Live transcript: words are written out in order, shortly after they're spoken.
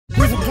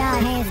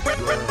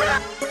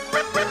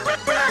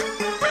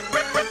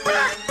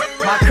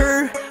My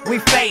crew, we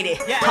faded.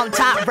 I'm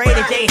top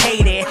rated, they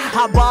hate it.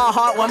 I ball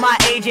hard with my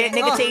agent.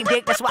 Nigga take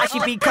dick, that's why she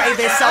be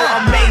craving. So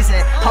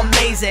amazing,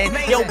 amazing.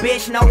 Yo,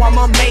 bitch, know I'm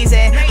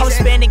amazing. I'm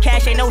spending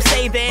cash, ain't no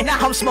saving.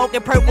 I'm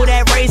smoking purple,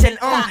 that raisin.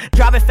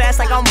 Driving fast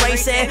like I'm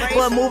racing,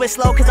 but moving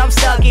slow cause I'm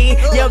stucky.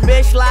 Yo,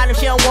 bitch lying if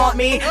she don't want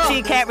me.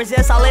 She can't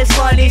resist all this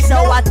funny, so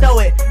I throw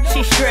it.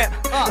 She strip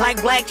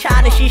like Black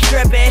China, she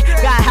stripping.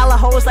 Got hella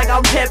hoes like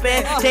I'm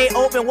pippin'. They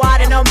open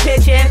wide and I'm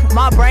pitching.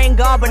 My brain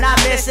gone but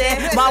not missing.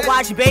 My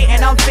watch bait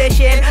and I'm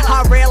fishing.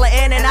 I reel it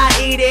in and I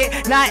eat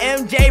it. Not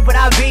MJ but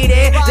I beat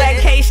it. That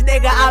case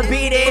nigga I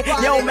beat it.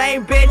 Yo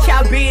main bitch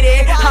I beat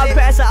it. I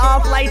pass it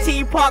off like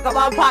T Parker.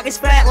 My pockets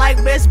fat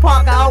like Miss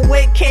Parker. I'm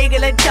with King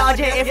and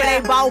charging. If it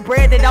ain't about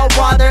bread then don't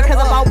bother. Cause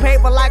I'm about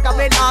paper like I'm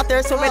an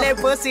author. Swimming in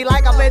pussy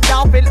like I'm a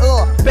dolphin.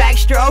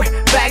 Backstroke,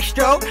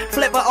 backstroke.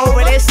 Flip her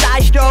over this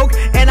side stroke.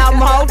 And I'm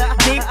home,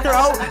 deep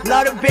throat.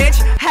 Love the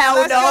bitch,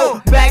 hell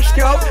no.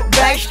 Backstroke,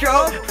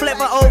 backstroke. Flip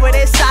her over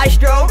this side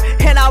stroke.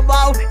 And I'm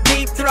home,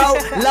 deep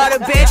throat. Love the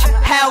bitch,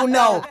 hell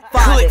no.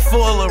 Click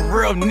full of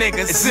real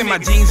niggas. It's in my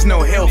jeans,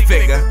 no hill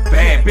figure.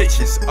 Bad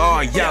bitches,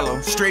 all yellow.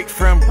 Straight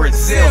from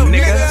Brazil,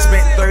 nigga.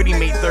 Spent 30,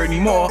 made 30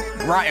 more.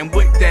 Riding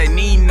with that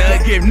Nina.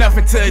 Give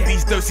nothing to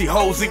these dusty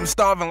hoes. Even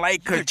starving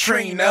like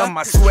Katrina.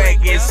 My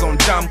swag is on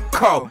dumb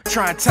cold.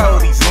 Trying to tell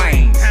these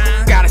lanes.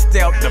 Gotta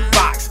stay out the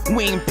box.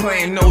 We ain't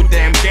playing no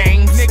damn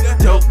games.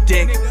 Dope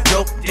dick,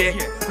 dope dick.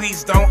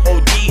 Please don't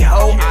OD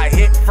ho. I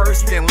hit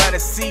first and let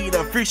us see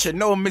the future.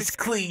 No Miss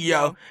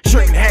Cleo.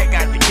 Short and hat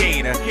got the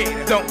gator.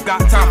 Don't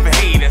got time for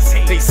haters.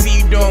 They see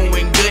you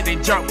doing good, they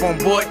jump on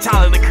board.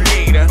 Tyler the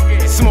creator.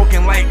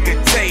 Smoking like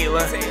a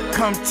Taylor.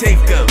 Come take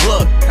a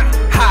look.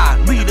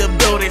 Ha, lead the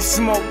building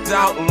smoked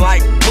out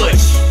like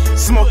Bush.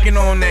 Smoking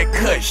on that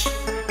Kush.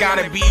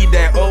 Gotta be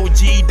that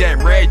OG,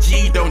 that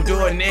Reggie. Don't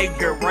do a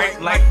nigga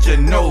right like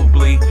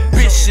Ginobili.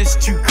 Bitch is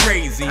too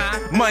crazy.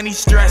 Money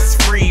stress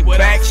free.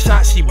 Back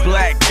shot, she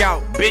black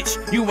out. Bitch,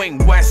 you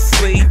ain't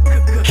Wesley.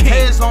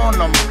 Hands on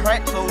them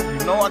crack, so you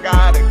know I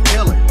gotta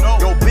kill it.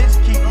 Yo,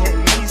 bitch keep hitting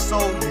me,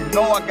 so you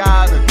know I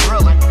gotta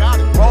drill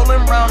it.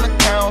 Rolling round the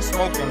town,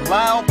 smoking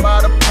loud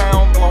by the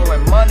pound.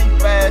 Blowing money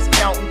fast,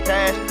 counting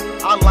cash.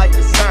 I like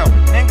the sound.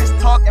 Niggas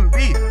talking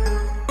beef,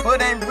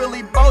 but ain't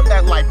really bout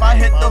that life. I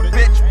hit the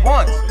bitch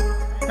once,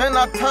 then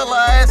I tell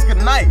her ass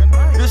goodnight.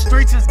 The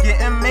streets is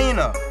getting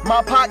meaner,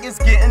 my pockets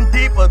getting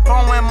deeper.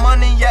 Throwing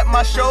money at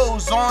my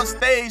shows, on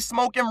stage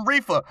smoking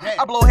reefer.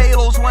 I blow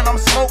halos when I'm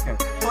smoking,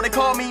 so they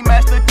call me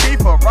Master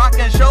Keeper.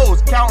 Rocking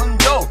shows, counting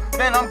dough,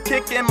 then I'm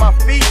kicking my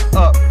feet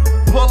up.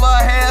 Pull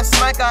her hair,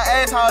 smack her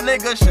ass, how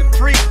niggas should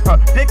treat her.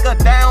 Dick her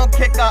down,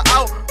 kick her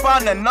out,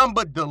 find a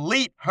number,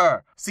 delete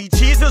her. See,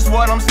 cheese is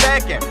what I'm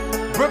stacking,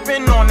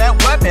 gripping on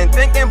that weapon.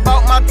 Thinking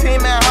about my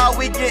team and how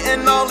we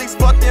getting all these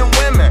fucking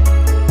women.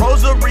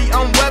 Rosary,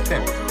 I'm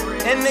weapon,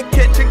 in the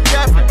kitchen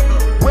chefing.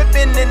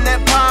 Whipping in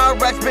that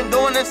Pyrex, been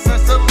doing it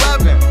since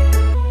 11.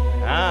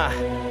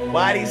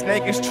 Why these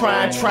niggas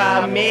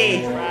try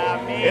me?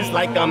 It's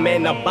like I'm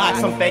in a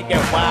box, I'm thinking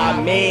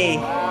why me?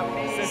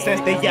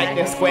 Since they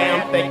acting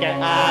square, I'm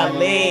thinking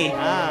Ali.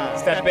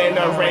 Step in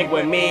the ring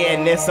with me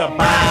and it's a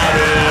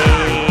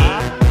body.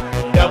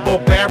 Double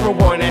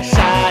barrel on that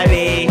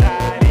shotty.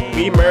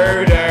 We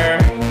murder,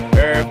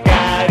 Irv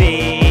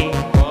Gotti.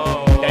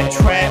 That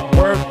trap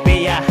work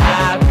be a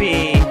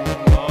hobby.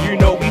 You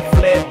know we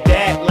flip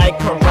that like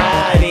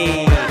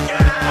karate.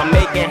 I'm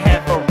making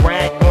half a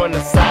rack on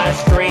the side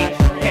street.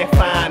 Can't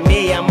find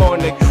me, I'm on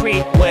the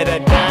creek with a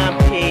dime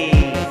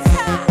piece.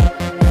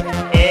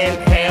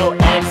 Inhale,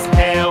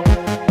 exhale,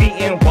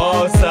 beating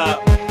walls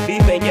up,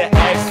 leaving your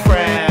ex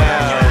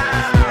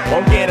frail.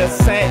 Won't get a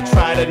cent,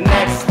 try the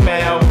next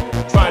smell.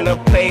 Trying to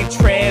play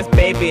trans,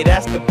 baby,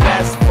 that's the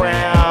best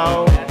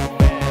round.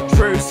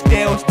 True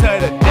skills to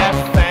the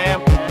death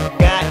fam.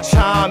 Got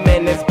charm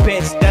in this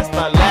bitch, that's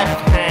my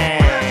left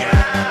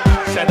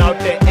hand. Shout out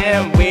to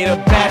M, we the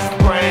best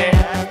brand.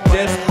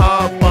 Just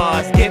hard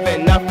bars,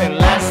 giving nothing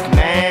less,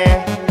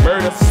 man.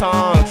 Murder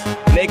songs,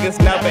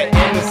 niggas never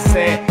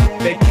innocent.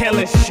 They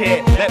killing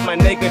shit, let my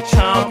nigga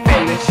charm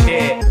finish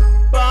it.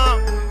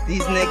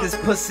 These niggas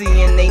pussy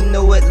and they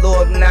know it,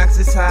 Lord Knox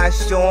is how I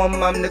show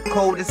 'em I'm the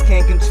coldest,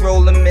 can't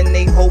control them. And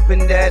they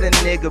hoping that a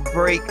nigga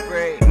break,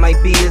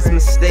 might be his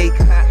mistake.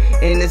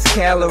 And this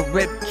Cala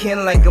rip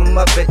kin like I'm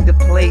up at the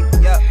plate.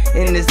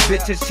 And this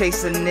bitch will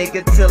chase a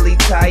nigga till he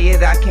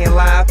tired. I can't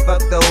lie, I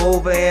fucked her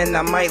over and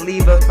I might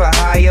leave her for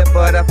hire.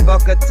 But I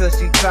fuck her till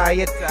she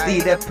tired,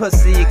 leave that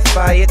pussy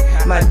expired.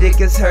 My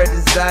dick is her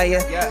desire,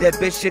 that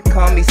bitch should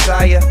call me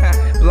sire.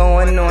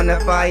 Blowing on the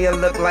fire,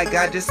 look like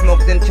I just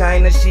smoked in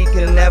China. She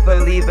can never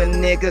leave a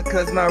nigga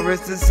cause my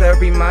wrist is her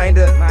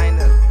reminder.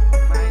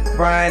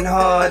 Grind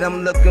hard,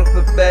 I'm looking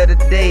for better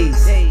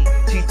days.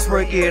 She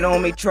twerk it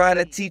on me, try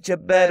to teach her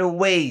better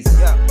ways.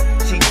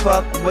 She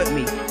fuck with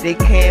me, they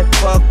can't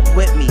fuck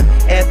with me.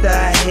 After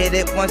I hit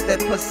it, once that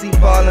pussy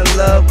fall in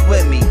love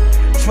with me.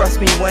 Trust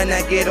me, when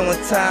I get on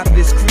top,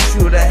 it's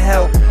crucial to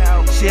help.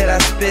 Shit, I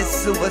spit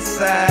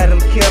suicide,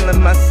 I'm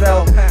killing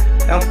myself.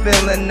 I'm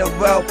feeling the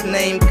wealth,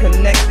 name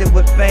connected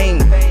with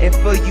fame. And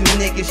for you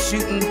niggas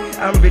shooting,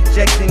 I'm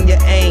rejecting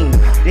your aim.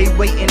 They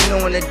waiting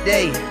on a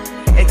day,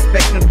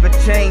 expecting for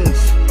change.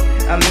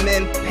 I'm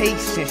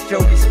impatient,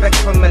 show respect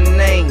for my name.